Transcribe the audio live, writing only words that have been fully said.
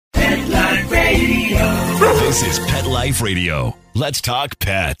This is Pet Life Radio. Let's talk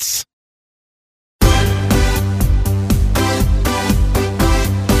pets.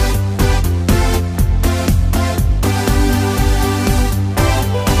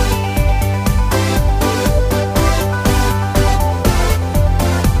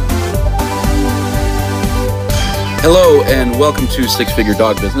 Hello and welcome to Six Figure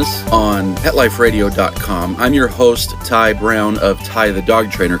Dog Business on PetLifeRadio.com. I'm your host, Ty Brown of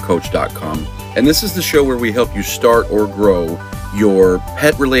TyTheDogTrainerCoach.com. And this is the show where we help you start or grow your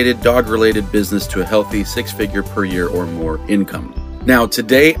pet-related, dog-related business to a healthy six-figure per year or more income. Now,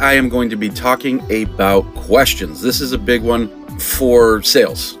 today I am going to be talking about questions. This is a big one for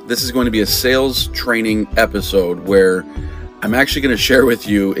sales. This is going to be a sales training episode where I'm actually going to share with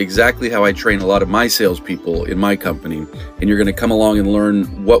you exactly how I train a lot of my salespeople in my company, and you're going to come along and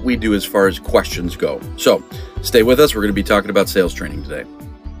learn what we do as far as questions go. So stay with us. We're going to be talking about sales training today.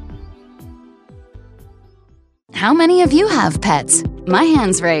 How many of you have pets? My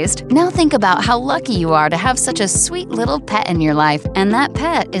hand's raised. Now think about how lucky you are to have such a sweet little pet in your life, and that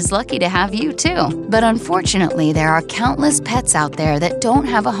pet is lucky to have you too. But unfortunately, there are countless pets out there that don't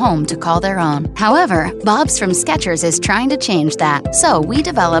have a home to call their own. However, Bob's from Skechers is trying to change that. So we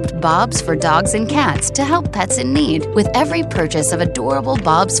developed Bob's for dogs and cats to help pets in need. With every purchase of adorable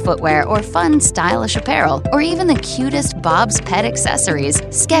Bob's footwear or fun, stylish apparel, or even the cutest Bob's pet accessories,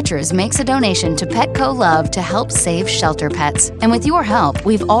 Skechers makes a donation to Petco Love to help save shelter pets. And with your help,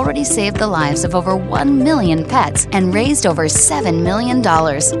 we've already saved the lives of over 1 million pets and raised over $7 million.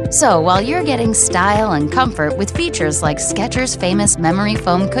 So while you're getting style and comfort with features like Skechers' famous memory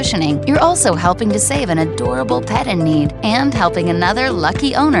foam cushioning, you're also helping to save an adorable pet in need and helping another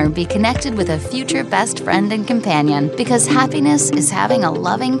lucky owner be connected with a future best friend and companion, because happiness is having a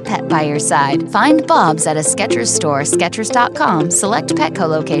loving pet by your side. Find Bob's at a Skechers store, Skechers.com, select Petco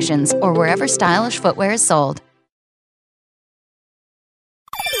locations, or wherever stylish footwear is sold.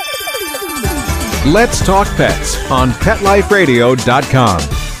 Let's Talk Pets on PetLifeRadio.com.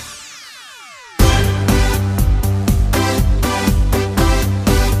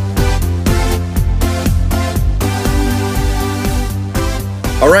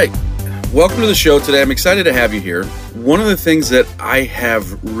 All right, welcome to the show today. I'm excited to have you here. One of the things that I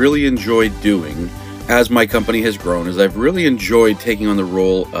have really enjoyed doing as my company has grown is I've really enjoyed taking on the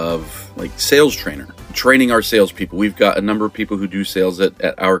role of sales trainer, training our salespeople. We've got a number of people who do sales at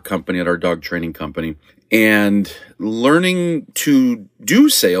our company, at our dog training company. And learning to do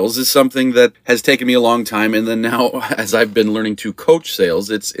sales is something that has taken me a long time. And then now, as I've been learning to coach sales,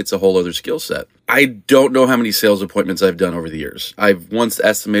 it's a whole other skill set. I don't know how many sales appointments I've done over the years. I've once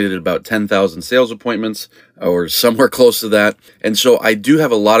estimated about 10,000 sales appointments or somewhere close to that. And so I do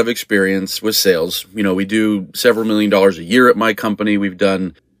have a lot of experience with sales. You know, we do several $1 million a year at my company. We've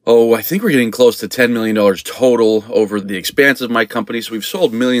done I think we're getting close to $10 million total over the expanse of my company. So we've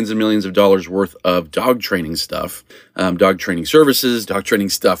sold millions and millions of dollars worth of dog training stuff, dog training services, dog training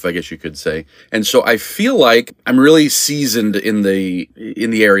stuff, I guess you could say. And so I feel like I'm really seasoned in the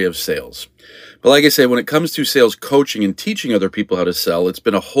area of sales. But like I say, when it comes to sales coaching and teaching other people how to sell, it's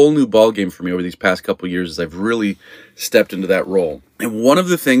been a whole new ballgame for me over these past couple of years as I've really stepped into that role. And one of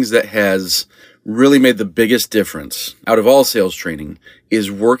the things that has really made the biggest difference out of all sales training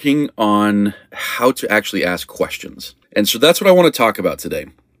is working on how to actually ask questions. And so that's what I want to talk about today,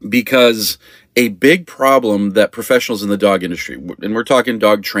 because a big problem that professionals in the dog industry, and we're talking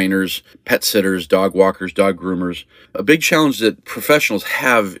dog trainers, pet sitters, dog walkers, dog groomers, a big challenge that professionals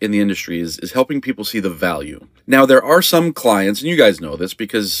have in the industry is helping people see the value. Now, there are some clients, and you guys know this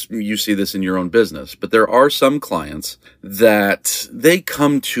because you see this in your own business, but there are some clients that they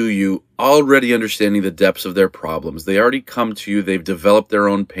come to you already understanding the depths of their problems. They already come to you, they've developed their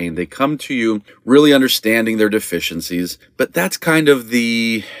own pain. They come to you really understanding their deficiencies, but that's kind of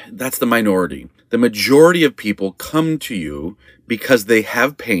that's the minority. The majority of people come to you because they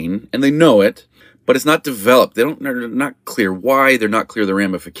have pain and they know it, but it's not developed. They're not clear why. They're not clear the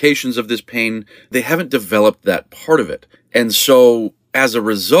ramifications of this pain. They haven't developed that part of it. And so as a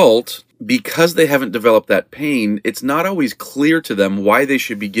result, because they haven't developed that pain, it's not always clear to them why they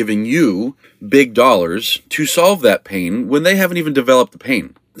should be giving you big dollars to solve that pain when they haven't even developed the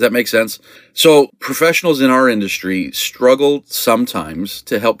pain. Does that make sense? So professionals in our industry struggle sometimes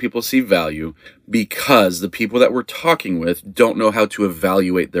to help people see value because the people that we're talking with don't know how to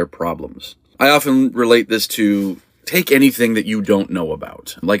evaluate their problems. I often relate this to take anything that you don't know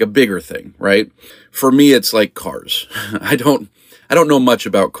about, like a bigger thing, right? For me, it's like cars. I don't know much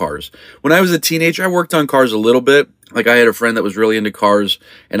about cars. When I was a teenager, I worked on cars a little bit. Like I had a friend that was really into cars,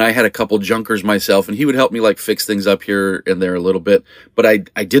 and I had a couple junkers myself, and he would help me fix things up here and there a little bit. But I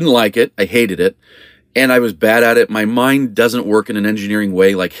didn't like it. I hated it. and I was bad at it. My mind doesn't work in an engineering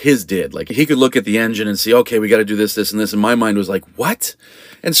way like his did. Like he could look at the engine and see, okay, we got to do this, this, and this. And my mind was like, what?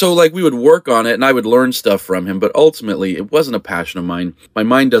 And so like we would work on it and I would learn stuff from him, but ultimately it wasn't a passion of mine. My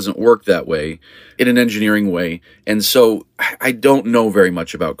mind doesn't work that way in an engineering way. And so I don't know very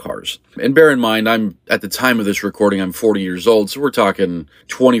much about cars. And bear in mind, I'm at the time of this recording, I'm 40 years old. So we're talking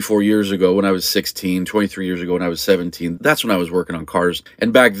 24 years ago when I was 16, 23 years ago when I was 17. That's when I was working on cars.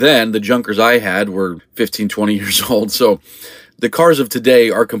 And back then, the junkers I had were 15, 20 years old. So the cars of today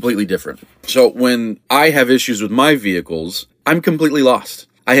are completely different. So when I have issues with my vehicles, I'm completely lost.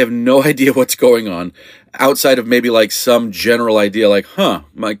 I have no idea what's going on outside of maybe like some general idea like,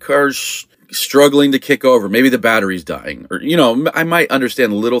 my car's struggling to kick over. Maybe the battery's dying, or, I might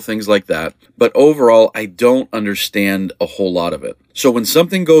understand little things like that. But overall, I don't understand a whole lot of it. So when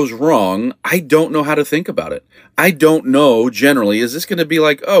something goes wrong, I don't know how to think about it. I don't know generally, is this going to be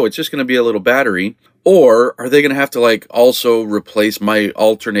like, oh, it's just going to be a little battery? Or are they going to have to like also replace my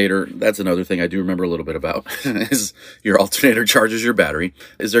alternator? That's another thing I do remember a little bit about is your alternator charges your battery.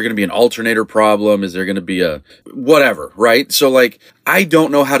 Is there going to be an alternator problem? Is there going to be a whatever, right? So like, I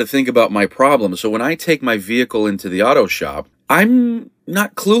don't know how to think about my problem. So when I take my vehicle into the auto shop, I'm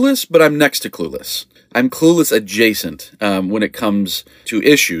not clueless, but I'm next to clueless. I'm clueless adjacent when it comes to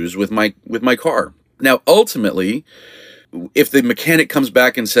issues with my car. Now, ultimately, if the mechanic comes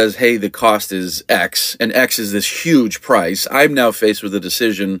back and says, hey, the cost is X, and X is this huge price, I'm now faced with a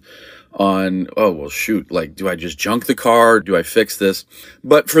decision on, do I just junk the car? Do I fix this?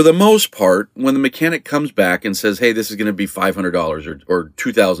 But for the most part, when the mechanic comes back and says, hey, this is going to be $500 or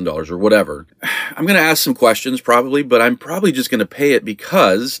 $2,000 or whatever, I'm going to ask some questions probably, but I'm probably just going to pay it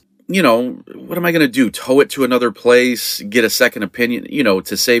because, what am I going to do? Tow it to another place, get a second opinion,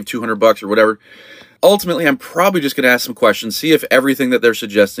 to save $200 or whatever. Ultimately, I'm probably just going to ask some questions, see if everything that they're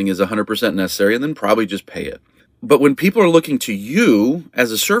suggesting is 100% necessary, and then probably just pay it. But when people are looking to you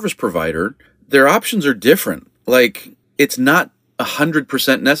as a service provider, their options are different. Like, it's not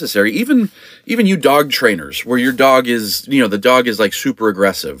 100% necessary. Even you dog trainers, where your dog is, the dog is like super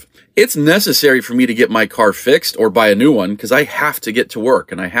aggressive. It's necessary for me to get my car fixed or buy a new one because I have to get to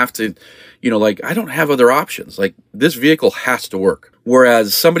work and I have to, I don't have other options. Like, this vehicle has to work.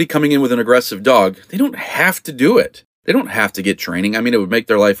 Whereas somebody coming in with an aggressive dog, they don't have to do it. They don't have to get training. I mean, it would make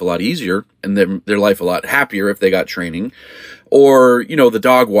their life a lot easier and their life a lot happier if they got training. Or, the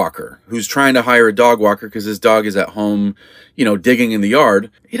dog walker who's trying to hire a dog walker because his dog is at home, digging in the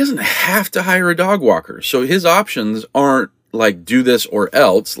yard. He doesn't have to hire a dog walker. So his options aren't like do this or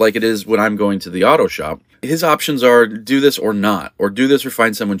else, like it is when I'm going to the auto shop. His options are do this or not, or do this or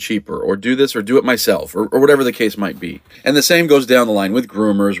find someone cheaper, or do this or do it myself, or whatever the case might be. And the same goes down the line with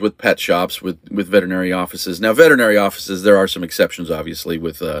groomers, with pet shops, with veterinary offices. Now, veterinary offices, there are some exceptions, obviously,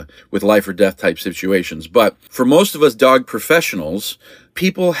 with life or death type situations. But for most of us dog professionals,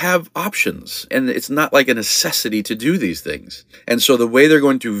 people have options, and it's not like a necessity to do these things. And so the way they're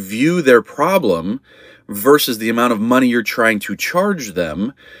going to view their problem versus the amount of money you're trying to charge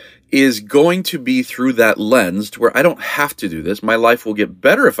them is going to be through that lens to where I don't have to do this. My life will get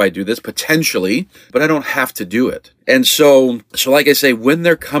better if I do this, potentially, but I don't have to do it. And so like I say, when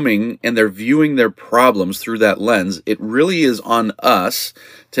they're coming and they're viewing their problems through that lens, it really is on us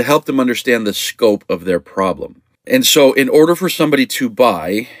to help them understand the scope of their problem. And so in order for somebody to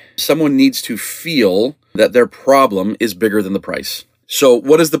buy, someone needs to feel that their problem is bigger than the price. So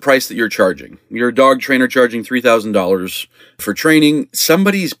what is the price that you're charging? You're a dog trainer charging $3,000 for training.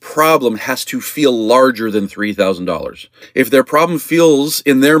 Somebody's problem has to feel larger than $3,000. If their problem feels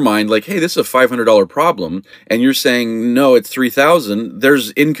in their mind like, hey, this is a $500 problem, and you're saying, no, it's $3,000,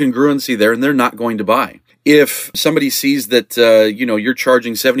 there's incongruency there, and they're not going to buy. If somebody sees that, you're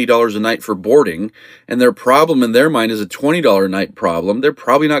charging $70 a night for boarding and their problem in their mind is a $20 a night problem, they're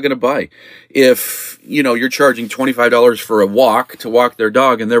probably not going to buy. If, you're charging $25 for a walk to walk their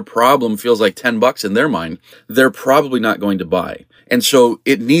dog and their problem feels like $10 in their mind, they're probably not going to buy. And so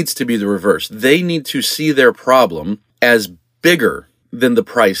it needs to be the reverse. They need to see their problem as bigger than the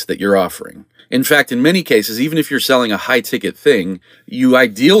price that you're offering. In fact, in many cases, even if you're selling a high-ticket thing, you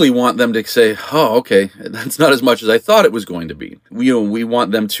ideally want them to say, oh, okay, that's not as much as I thought it was going to be. We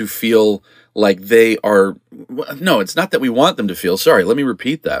want them to feel like they are... No, it's not that we want them to feel. Sorry, let me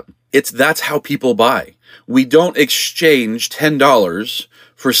repeat that. That's how people buy. We don't exchange $10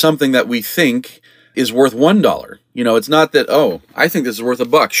 for something that we think is worth $1. It's not that, oh, I think this is worth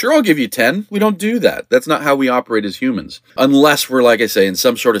 $1. Sure, I'll give you 10. We don't do that. That's not how we operate as humans. Unless we're, like I say, in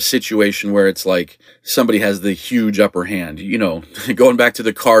some sort of situation where it's like somebody has the huge upper hand. Going back to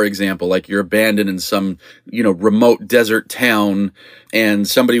the car example, like you're abandoned in some, remote desert town and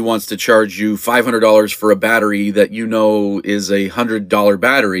somebody wants to charge you $500 for a battery that is a $100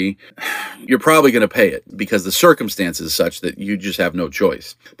 battery, you're probably going to pay it because the circumstance is such that you just have no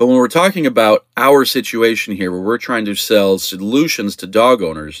choice. But when we're talking about our situation here, where we're trying to sell solutions to dog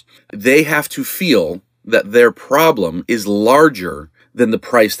owners, they have to feel that their problem is larger than the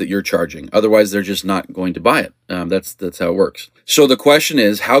price that you're charging. Otherwise, they're just not going to buy it. That's how it works. So the question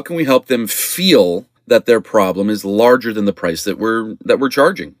is, how can we help them feel that their problem is larger than the price that we're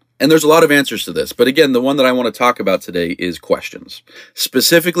charging? And there's a lot of answers to this. But again, the one that I want to talk about today is questions.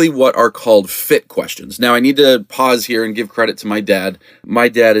 Specifically what are called fit questions. Now, I need to pause here and give credit to my dad. My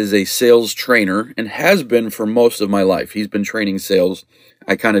dad is a sales trainer and has been for most of my life. He's been training sales.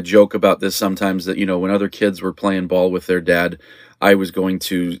 I kind of joke about this sometimes that, when other kids were playing ball with their dad, I was going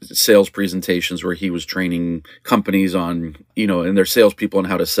to sales presentations where he was training companies on, and their salespeople on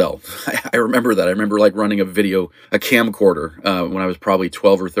how to sell. I remember that. I remember running a camcorder when I was probably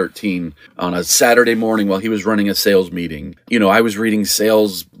 12 or 13 on a Saturday morning while he was running a sales meeting. I was reading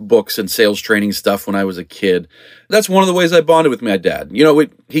sales books and sales training stuff when I was a kid. That's one of the ways I bonded with my dad.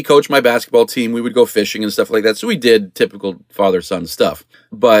 He coached my basketball team. We would go fishing and stuff like that. So we did typical father-son stuff.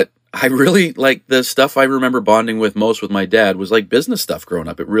 But I really, the stuff I remember bonding with most with my dad was business stuff growing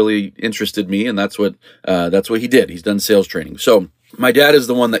up. It really interested me, and that's what he did. He's done sales training. So my dad is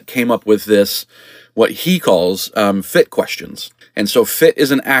the one that came up with this, what he calls fit questions. And so FIT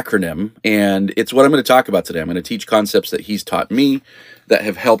is an acronym, and it's what I'm going to talk about today. I'm going to teach concepts that he's taught me that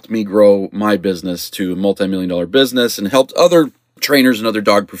have helped me grow my business to a multi-million-dollar business and helped other trainers and other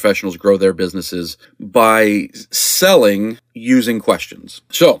dog professionals grow their businesses by selling using questions.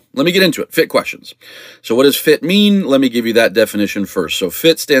 So let me get into it. FIT questions. So what does FIT mean? Let me give you that definition first. So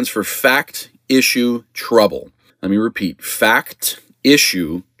FIT stands for fact, issue, trouble. Let me repeat. Fact,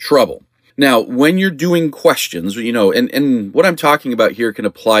 issue, trouble. Now, when you're doing questions, and what I'm talking about here can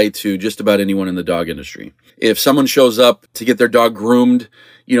apply to just about anyone in the dog industry. If someone shows up to get their dog groomed,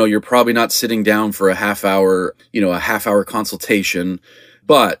 you're probably not sitting down for a half hour consultation,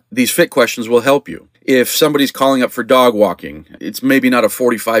 but these fit questions will help you. If somebody's calling up for dog walking, it's maybe not a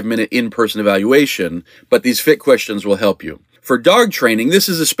 45-minute in-person evaluation, but these fit questions will help you. For dog training, this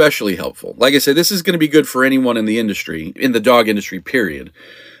is especially helpful. Like I said, this is going to be good for anyone in the industry, in the dog industry, period.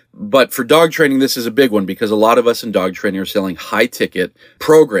 But for dog training, this is a big one because a lot of us in dog training are selling high-ticket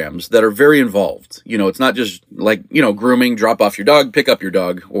programs that are very involved. It's not just grooming, drop off your dog, pick up your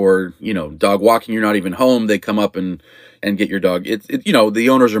dog, or, dog walking, you're not even home, they come up and get your dog. The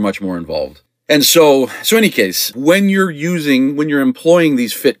owners are much more involved. And so in any case, when you're employing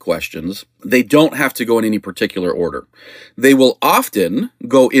these fit questions, they don't have to go in any particular order. They will often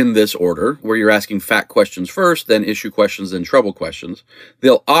go in this order, where you're asking fact questions first, then issue questions, then trouble questions.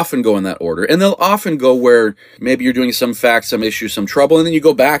 They'll often go in that order, and they'll often go where maybe you're doing some fact, some issue, some trouble, and then you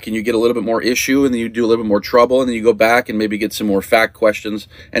go back and you get a little bit more issue, and then you do a little bit more trouble, and then you go back and maybe get some more fact questions.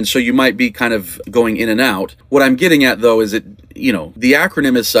 And so you might be kind of going in and out. What I'm getting at, though, is the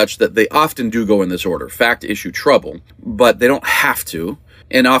acronym is such that they often do go in this order, fact, issue, trouble, but they don't have to.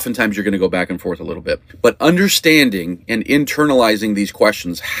 And oftentimes you're going to go back and forth a little bit. But understanding and internalizing these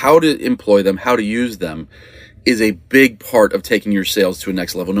questions, how to employ them, how to use them, is a big part of taking your sales to a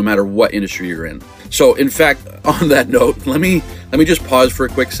next level, no matter what industry you're in. So, in fact, on that note, let me just pause for a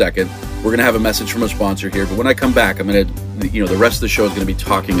quick second. We're going to have a message from a sponsor here, but when I come back, I'm going to, the rest of the show is going to be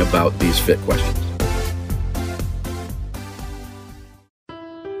talking about these fit questions.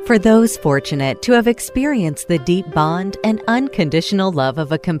 For those fortunate to have experienced the deep bond and unconditional love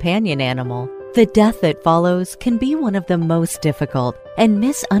of a companion animal, the death that follows can be one of the most difficult and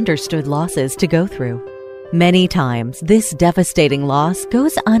misunderstood losses to go through. Many times, this devastating loss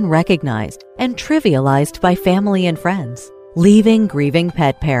goes unrecognized and trivialized by family and friends, leaving grieving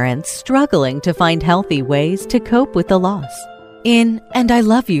pet parents struggling to find healthy ways to cope with the loss. In And I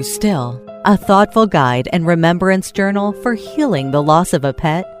Love You Still, a thoughtful guide and remembrance journal for healing the loss of a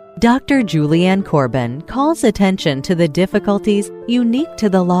pet, Dr. Julianne Corbin calls attention to the difficulties unique to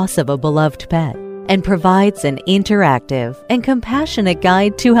the loss of a beloved pet and provides an interactive and compassionate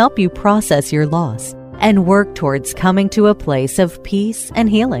guide to help you process your loss and work towards coming to a place of peace and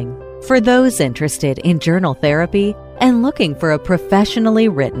healing. For those interested in journal therapy and looking for a professionally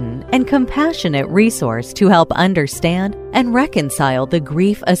written and compassionate resource to help understand and reconcile the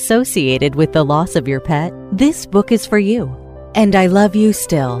grief associated with the loss of your pet, this book is for you. And I Love You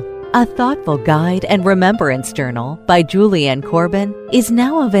Still, A thoughtful guide and remembrance journal by Julianne Corbin is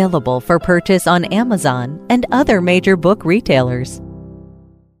now available for purchase on Amazon and other major book retailers.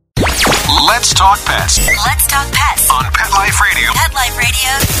 Let's talk pets Let's talk pets on Pet Life Radio. Pet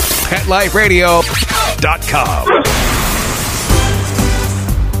Life Radio. PetLifeRadio.com.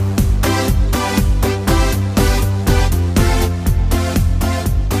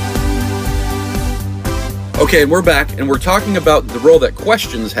 Okay, and we're back, and we're talking about the role that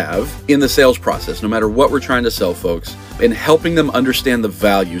questions have in the sales process, no matter what we're trying to sell folks, and helping them understand the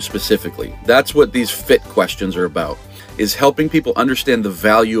value specifically. That's what these fit questions are about, is helping people understand the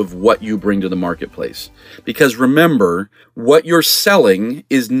value of what you bring to the marketplace. Because remember, what you're selling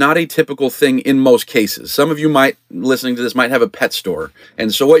is not a typical thing in most cases. Some of you listening to this, might have a pet store.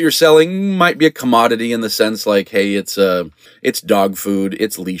 And so what you're selling might be a commodity in the sense like, hey, it's dog food,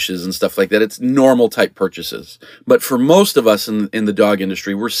 it's leashes and stuff like that. It's normal type purchases. But for most of us in the dog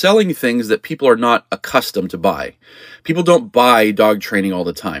industry, we're selling things that people are not accustomed to buy. People don't buy dog training all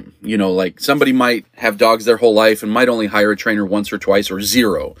the time. You know, like somebody might have dogs their whole life and might only hire a trainer once or twice or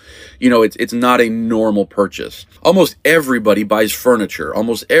zero. You know, it's not a normal purchase. Almost everybody buys furniture.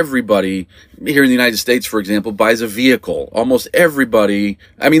 Almost everybody here in the United States, for example, buys a vehicle. Almost everybody,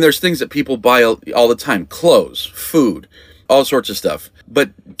 I mean, there's things that people buy all the time. Clothes, food, all sorts of stuff.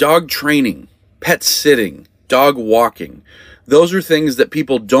 But dog training, pet sitting, dog walking, those are things that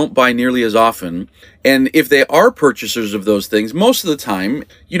people don't buy nearly as often. And if they are purchasers of those things, most of the time,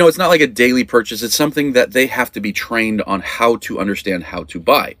 you know, it's not like a daily purchase. It's something that they have to be trained on how to understand how to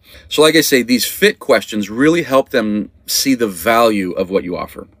buy. So like I say, these fit questions really help them see the value of what you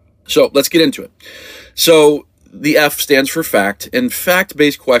offer. So let's get into it. So the F stands for fact, and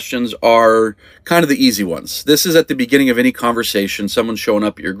fact-based questions are kind of the easy ones. This is at the beginning of any conversation. Someone's showing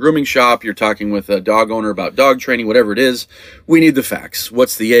up at your grooming shop, you're talking with a dog owner about dog training, whatever it is. We need the facts.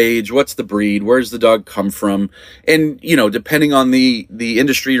 What's the age? What's the breed? Where's the dog come from? And, you know, depending on the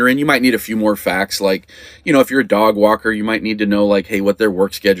industry you're in, you might need a few more facts. Like, you know, if you're a dog walker, you might need to know, like, hey, what their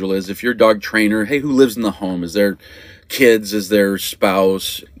work schedule is. If you're a dog trainer, hey, who lives in the home? Is there kids? Is their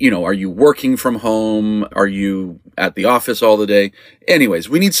spouse? You know, are you working from home? Are you at the office all the day? Anyways,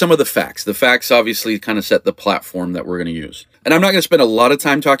 we need some of the facts. The facts obviously kind of set the platform that we're going to use. And I'm not going to spend a lot of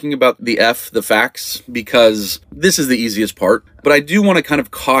time talking about the facts, because this is the easiest part. But I do want to kind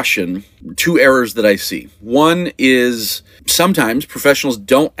of caution two errors that I see. One is sometimes professionals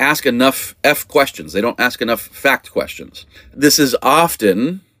don't ask enough F questions. They don't ask enough fact questions. This is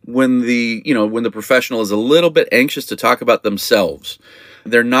often when the professional is a little bit anxious to talk about themselves.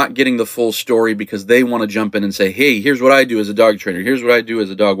 They're not getting the full story because they want to jump in and say, hey, here's what I do as a dog trainer. Here's what I do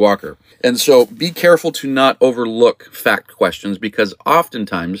as a dog walker. And so be careful to not overlook fact questions, because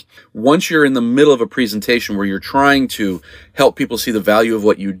oftentimes once you're in the middle of a presentation where you're trying to help people see the value of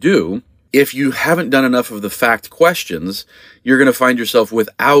what you do, if you haven't done enough of the fact questions, you're going to find yourself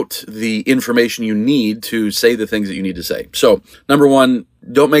without the information you need to say the things that you need to say. So, number one,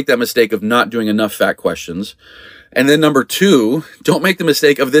 don't make that mistake of not doing enough fact questions. And then number two, don't make the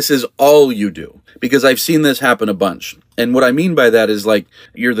mistake of this is all you do, because I've seen this happen a bunch. And what I mean by that is, like,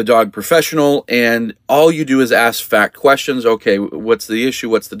 you're the dog professional and all you do is ask fact questions. Okay, what's the issue?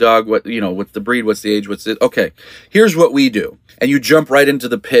 What's the dog? What's the breed? What's the age? Okay, here's what we do. And you jump right into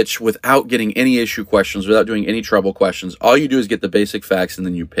the pitch without getting any issue questions, without doing any trouble questions. All you do is get the basic facts and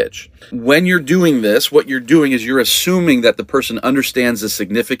then you pitch. When you're doing this, what you're doing is you're assuming that the person understands the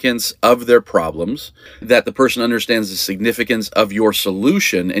significance of their problems, that the person understands the significance of your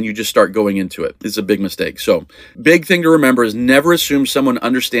solution, and you just start going into it. It's a big mistake. So, big thing to remember is never assume someone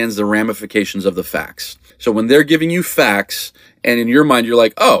understands the ramifications of the facts. So when they're giving you facts, and in your mind, you're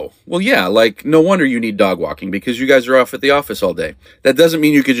like, oh, well, yeah, like, no wonder you need dog walking because you guys are off at the office all day. That doesn't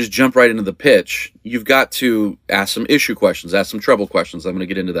mean you could just jump right into the pitch. You've got to ask some issue questions, ask some trouble questions. I'm going to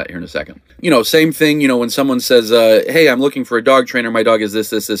get into that here in a second. Same thing, when someone says, hey, I'm looking for a dog trainer. My dog is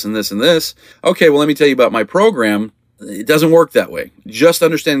this, and this, and this. Okay, well, let me tell you about my program. It doesn't work that way. Just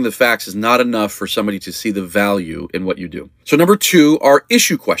understanding the facts is not enough for somebody to see the value in what you do. So number two are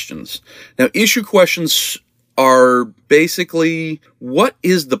issue questions. Now, issue questions are basically, what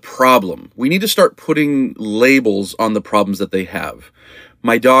is the problem? We need to start putting labels on the problems that they have.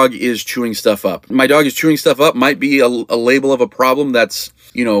 My dog is chewing stuff up. My dog is chewing stuff up might be a label of a problem that's,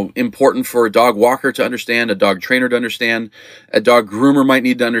 important for a dog walker to understand, a dog trainer to understand. A dog groomer might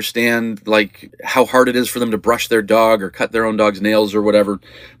need to understand, like, how hard it is for them to brush their dog or cut their own dog's nails or whatever.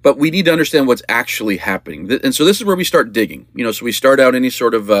 But we need to understand what's actually happening. And so this is where we start digging. So we start out any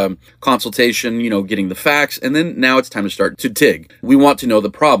sort of consultation, getting the facts, and then now it's time to start to dig. We want to know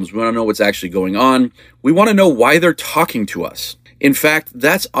the problems. We want to know what's actually going on. We want to know why they're talking to us. In fact,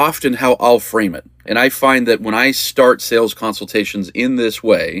 that's often how I'll frame it. And I find that when I start sales consultations in this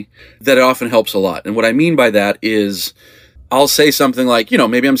way, that it often helps a lot. And what I mean by that is I'll say something like,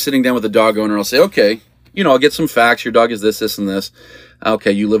 maybe I'm sitting down with a dog owner. I'll say, okay, I'll get some facts. Your dog is this, this, and this.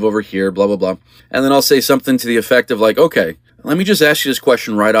 Okay, you live over here, blah, blah, blah. And then I'll say something to the effect of like, okay, let me just ask you this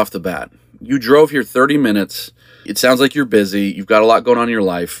question right off the bat. You drove here 30 minutes. It sounds like you're busy. You've got a lot going on in your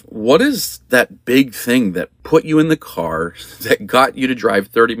life. What is that big thing that put you in the car that got you to drive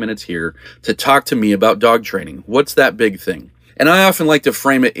 30 minutes here to talk to me about dog training? What's that big thing? And I often like to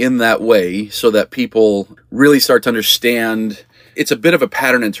frame it in that way so that people really start to understand it's a bit of a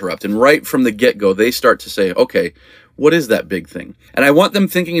pattern interrupt. And right from the get-go, they start to say, okay, what is that big thing? And I want them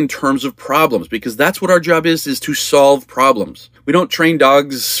thinking in terms of problems, because that's what our job is to solve problems. We don't train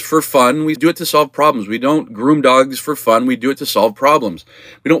dogs for fun. We do it to solve problems. We don't groom dogs for fun. We do it to solve problems.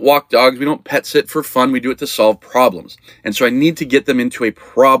 We don't walk dogs. We don't pet sit for fun. We do it to solve problems. And so I need to get them into a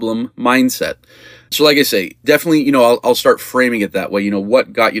problem mindset. So like I say, definitely, I'll start framing it that way.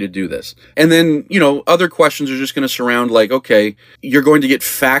 What got you to do this? And then, other questions are just going to surround like, okay, you're going to get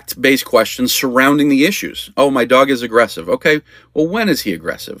fact-based questions surrounding the issues. Oh, my dog is aggressive. Okay, well, when is he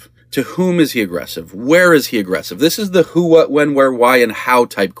aggressive? To whom is he aggressive? Where is he aggressive? This is the who, what, when, where, why, and how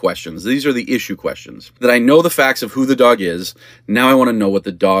type questions. These are the issue questions. That I know the facts of who the dog is. Now I want to know what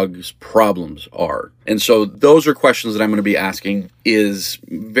the dog's problems are. And so those are questions that I'm going to be asking is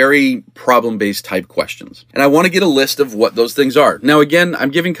very problem-based type questions. And I want to get a list of what those things are. Now, again, I'm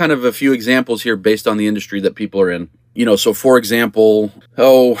giving kind of a few examples here based on the industry that people are in. So for example,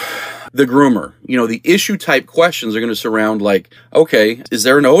 the groomer, the issue type questions are going to surround like, okay, is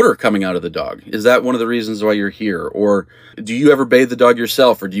there an odor coming out of the dog? Is that one of the reasons why you're here? Or do you ever bathe the dog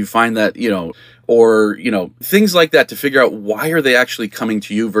yourself? Or do you find that, or, things like that to figure out why are they actually coming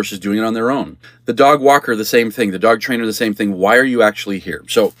to you versus doing it on their own. The dog walker, the same thing. The dog trainer, the same thing. Why are you actually here?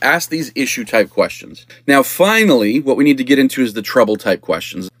 So ask these issue type questions. Now, finally, what we need to get into is the trouble type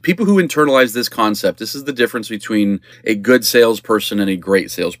questions. People who internalize this concept, this is the difference between a good salesperson and a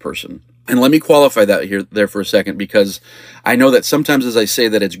great salesperson. And let me qualify that there for a second, because I know that sometimes as I say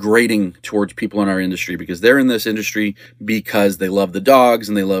that it's grating towards people in our industry because they're in this industry because they love the dogs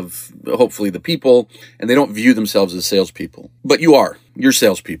and they love hopefully the people and they don't view themselves as salespeople. But you're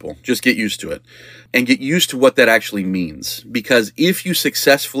salespeople. Just get used to it and get used to what that actually means. Because if you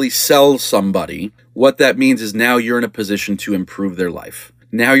successfully sell somebody, what that means is now you're in a position to improve their life.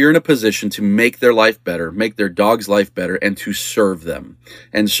 Now you're in a position to make their life better, make their dog's life better, and to serve them.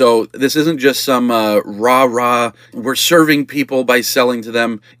 And so this isn't just some rah-rah, we're serving people by selling to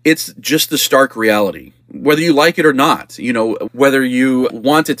them. It's just the stark reality. Whether you like it or not, whether you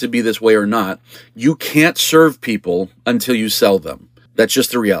want it to be this way or not, you can't serve people until you sell them. That's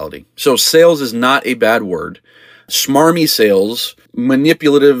just the reality. So sales is not a bad word. Smarmy sales,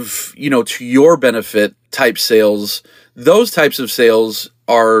 manipulative, to your benefit type sales, those types of sales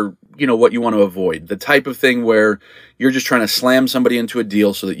are, what you want to avoid. The type of thing where you're just trying to slam somebody into a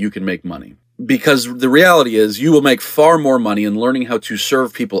deal so that you can make money. Because the reality is you will make far more money in learning how to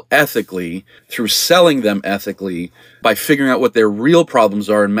serve people ethically through selling them ethically by figuring out what their real problems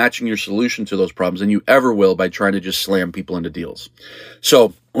are and matching your solution to those problems than you ever will by trying to just slam people into deals.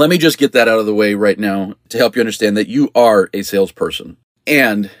 So let me just get that out of the way right now to help you understand that you are a salesperson.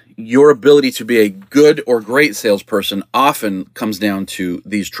 And your ability to be a good or great salesperson often comes down to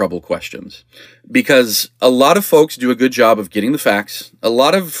these trouble questions. Because a lot of folks do a good job of getting the facts. A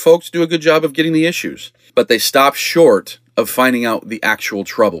lot of folks do a good job of getting the issues. But they stop short of finding out the actual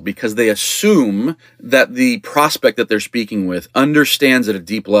trouble because they assume that the prospect that they're speaking with understands at a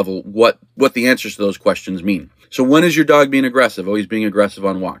deep level what the answers to those questions mean. So when is your dog being aggressive? Oh, he's being aggressive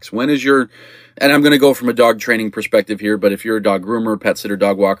on walks. When is and I'm going to go from a dog training perspective here, but if you're a dog groomer, pet sitter,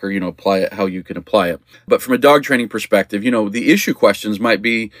 dog walker, apply it how you can apply it. But from a dog training perspective, the issue questions might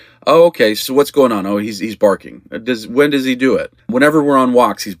be, oh, okay, so what's going on? Oh, he's barking. When does he do it? Whenever we're on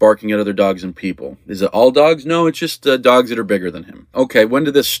walks, he's barking at other dogs and people. Is it all dogs? No, it's just dogs that are bigger than him. Okay, when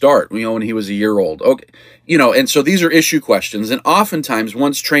did this start? When he was a year old. Okay, and so these are issue questions. And oftentimes,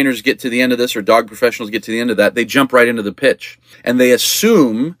 once trainers get to the end of this or dog professionals get to the end of that, they jump right into the pitch. And they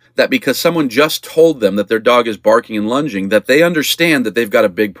assume that because someone just told them that their dog is barking and lunging, that they understand that they've got a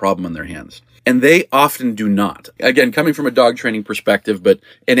big problem on their hands. And they often do not. Again, coming from a dog training perspective, but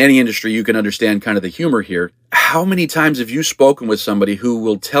in any industry, you can understand kind of the humor here. How many times have you spoken with somebody who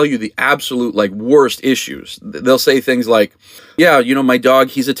will tell you the absolute worst issues? They'll say things like, yeah, my dog,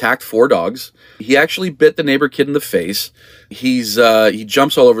 he's attacked 4 dogs. He actually bit the neighbor kid in the face. He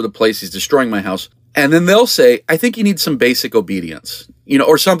jumps all over the place. He's destroying my house. And then they'll say, I think he needs some basic obedience.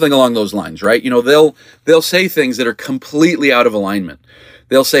 or something along those lines, right? They'll say things that are completely out of alignment.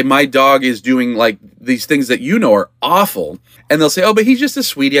 They'll say, my dog is doing like these things that are awful. And they'll say, oh, but he's just a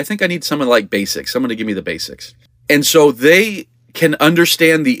sweetie. I think I need someone like basics, someone to give me the basics. And so they can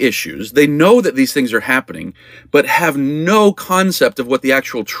understand the issues. They know that these things are happening, but have no concept of what the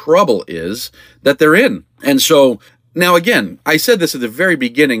actual trouble is that they're in. And so now, again, I said this at the very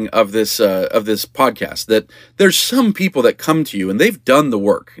beginning of this podcast, that there's some people that come to you and they've done the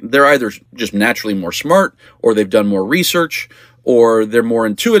work. They're either just naturally more smart, or they've done more research, or they're more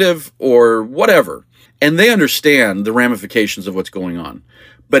intuitive, or whatever. And they understand the ramifications of what's going on.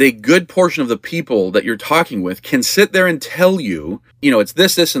 But a good portion of the people that you're talking with can sit there and tell you, it's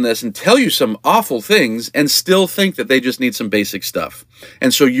this, this, and this, and tell you some awful things and still think that they just need some basic stuff.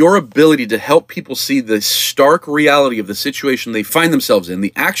 And so your ability to help people see the stark reality of the situation they find themselves in,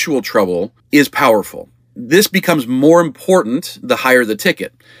 the actual trouble, is powerful. This becomes more important the higher the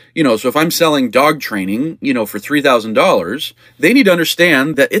ticket. So if I'm selling dog training, for $3,000, they need to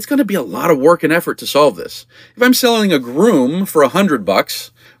understand that it's going to be a lot of work and effort to solve this. If I'm selling a groom for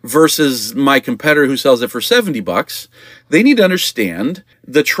 $100 versus my competitor who sells it for $70, they need to understand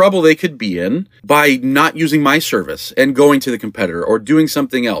the trouble they could be in by not using my service and going to the competitor or doing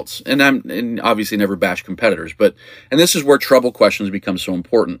something else. And obviously never bash competitors, and this is where trouble questions become so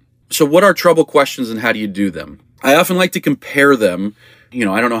important. So what are trouble questions and how do you do them? I often like to compare them.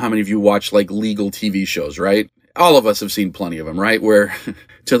 I don't know how many of you watch like legal TV shows, right? All of us have seen plenty of them, right? Where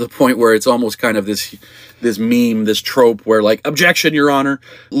to the point where it's almost kind of this meme, this trope where like, objection, Your Honor,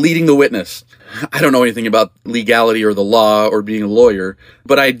 leading the witness. I don't know anything about legality or the law or being a lawyer,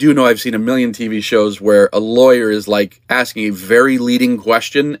 but I do know I've seen a million TV shows where a lawyer is like asking a very leading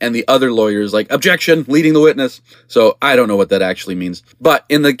question and the other lawyer is like, objection, leading the witness. So I don't know what that actually means. But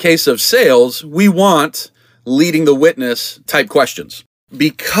in the case of sales, we want leading the witness type questions,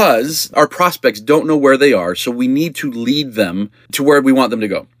 because our prospects don't know where they are, so we need to lead them to where we want them to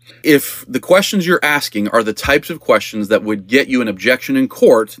go. If the questions you're asking are the types of questions that would get you an objection in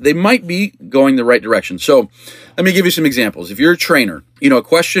court, they might be going the right direction. So let me give you some examples. If you're a trainer, a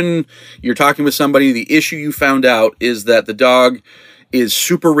question, you're talking with somebody, the issue you found out is that the dog is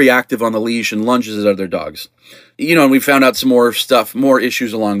super reactive on the leash and lunges at other dogs. And we found out some more stuff, more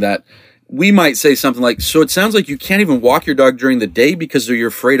issues along that. We might say something like, so it sounds like you can't even walk your dog during the day because you're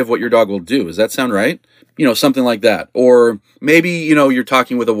afraid of what your dog will do. Does that sound right? Something like that. Or maybe, you're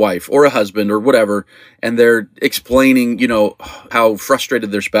talking with a wife or a husband or whatever, and they're explaining, how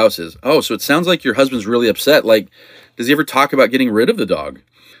frustrated their spouse is. Oh, so it sounds like your husband's really upset. Like, does he ever talk about getting rid of the dog?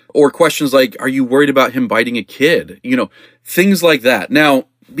 Or questions like, are you worried about him biting a kid? Things like that. Now,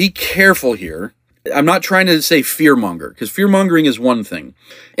 be careful here. I'm not trying to say fear-monger, because fear-mongering is one thing.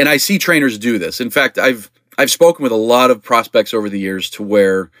 And I see trainers do this. In fact, I've spoken with a lot of prospects over the years to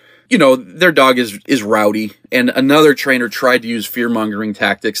where, their dog is rowdy, and another trainer tried to use fear-mongering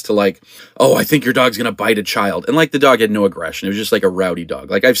tactics to like, oh, I think your dog's going to bite a child. And like the dog had no aggression. It was just like a rowdy dog.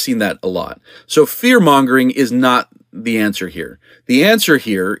 Like I've seen that a lot. So fear-mongering is not the answer here. The answer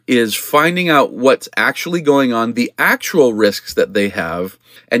here is finding out what's actually going on, the actual risks that they have,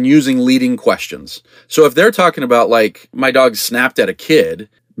 and using leading questions. So if they're talking about like, my dog snapped at a kid,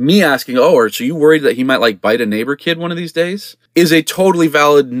 me asking, oh, are you worried that he might like bite a neighbor kid one of these days, is a totally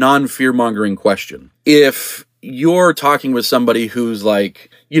valid non-fear-mongering question. If you're talking with somebody who's like,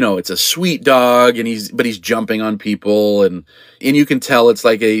 it's a sweet dog and he's jumping on people and you can tell it's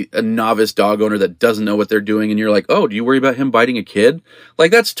like a novice dog owner that doesn't know what they're doing, and you're like, oh, do you worry about him biting a kid?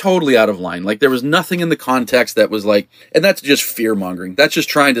 Like that's totally out of line. Like there was nothing in the context that was like, and that's just fear-mongering. That's just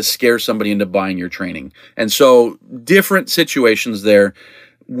trying to scare somebody into buying your training. And so different situations there.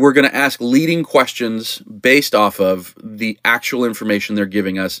 We're going to ask leading questions based off of the actual information they're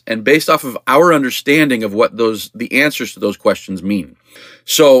giving us and based off of our understanding of what the answers to those questions mean.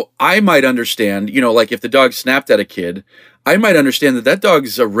 So I might understand, like if the dog snapped at a kid, I might understand that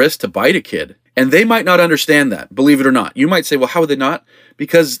dog's a risk to bite a kid. And they might not understand that, believe it or not. You might say, well, how would they not?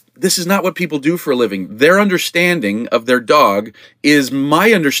 Because this is not what people do for a living. Their understanding of their dog is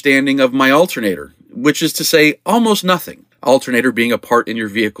my understanding of my alternator, which is to say almost nothing. Alternator being a part in your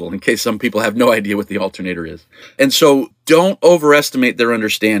vehicle, in case some people have no idea what the alternator is. And so don't overestimate their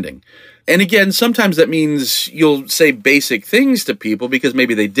understanding. And again, sometimes that means you'll say basic things to people because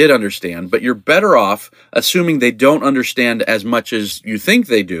maybe they did understand, but you're better off assuming they don't understand as much as you think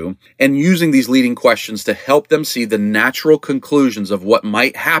they do and using these leading questions to help them see the natural conclusions of what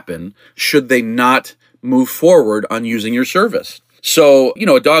might happen should they not move forward on using your service. So,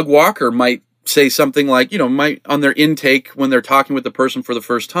 a dog walker might say something like, might on their intake when they're talking with the person for the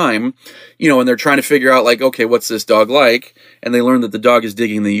first time, and they're trying to figure out like, okay, what's this dog like? And they learn that the dog is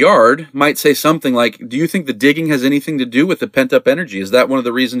digging the yard, might say something like, do you think the digging has anything to do with the pent up energy? Is that one of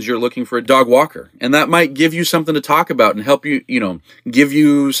the reasons you're looking for a dog walker? And that might give you something to talk about and help you, give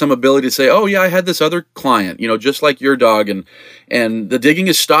you some ability to say, oh yeah, I had this other client, just like your dog, and the digging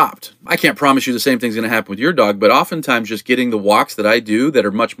is stopped. I can't promise you the same thing's going to happen with your dog, but oftentimes just getting the walks that I do that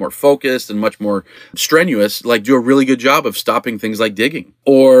are much more focused and much more strenuous, like do a really good job of stopping things like digging.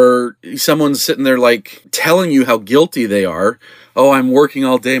 Or someone's sitting there like telling you how guilty they are. Oh, I'm working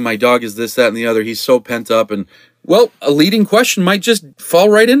all day. My dog is this, that, and the other. He's so pent up. And well, a leading question might just fall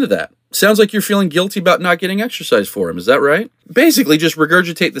right into that. Sounds like you're feeling guilty about not getting exercise for him. Is that right? Basically, just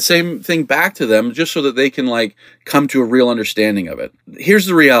regurgitate the same thing back to them just so that they can come to a real understanding of it. Here's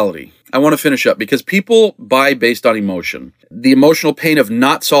the reality. I want to finish up because people buy based on emotion. The emotional pain of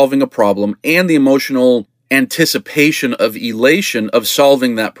not solving a problem and the emotional anticipation of elation of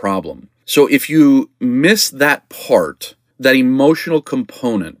solving that problem. So if you miss that part, that emotional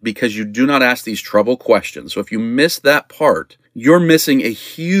component, because you do not ask these trouble questions, so if you miss that part, you're missing a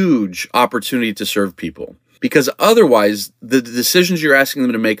huge opportunity to serve people. Because otherwise, the decisions you're asking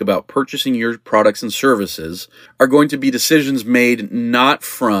them to make about purchasing your products and services are going to be decisions made not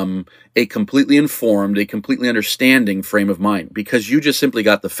from a completely informed, a completely understanding frame of mind, because you just simply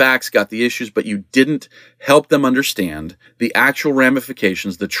got the facts, got the issues, but you didn't help them understand the actual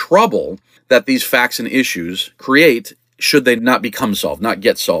ramifications, the trouble that these facts and issues create should they not become solved, not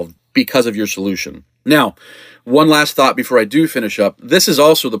get solved because of your solution. Now, one last thought before I do finish up. This is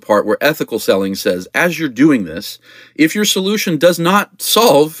also the part where ethical selling says, as you're doing this, if your solution does not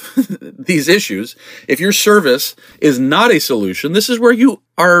solve these issues, if your service is not a solution, this is where you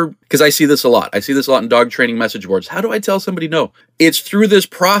are, because I see this a lot. I see this a lot in dog training message boards. How do I tell somebody no? It's through this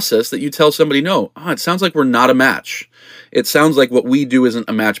process that you tell somebody no. It sounds like we're not a match. It sounds like what we do isn't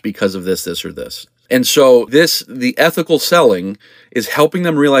a match because of this, or this. And so the ethical selling is helping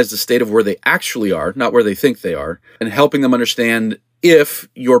them realize the state of where they actually are, not where they think they are, and helping them understand if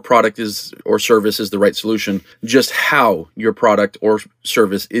your product is or service is the right solution, just how your product or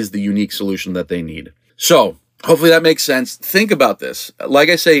service is the unique solution that they need. So hopefully that makes sense. Think about this. Like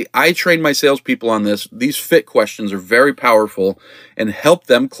I say, I train my salespeople on this. These fit questions are very powerful and help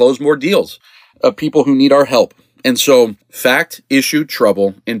them close more deals of people who need our help. And so, fact, issue,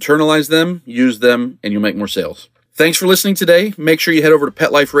 trouble, internalize them, use them, and you'll make more sales. Thanks for listening today. Make sure you head over to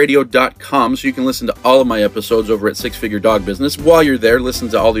PetLifeRadio.com so you can listen to all of my episodes over at Six Figure Dog Business. While you're there, listen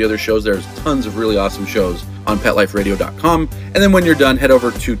to all the other shows. There's tons of really awesome shows on PetLifeRadio.com. And then when you're done, head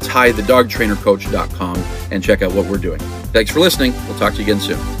over to TyTheDogTrainerCoach.com and check out what we're doing. Thanks for listening. We'll talk to you again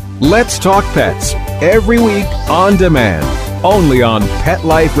soon. Let's Talk Pets, every week on demand, only on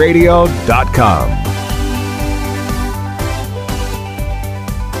PetLifeRadio.com.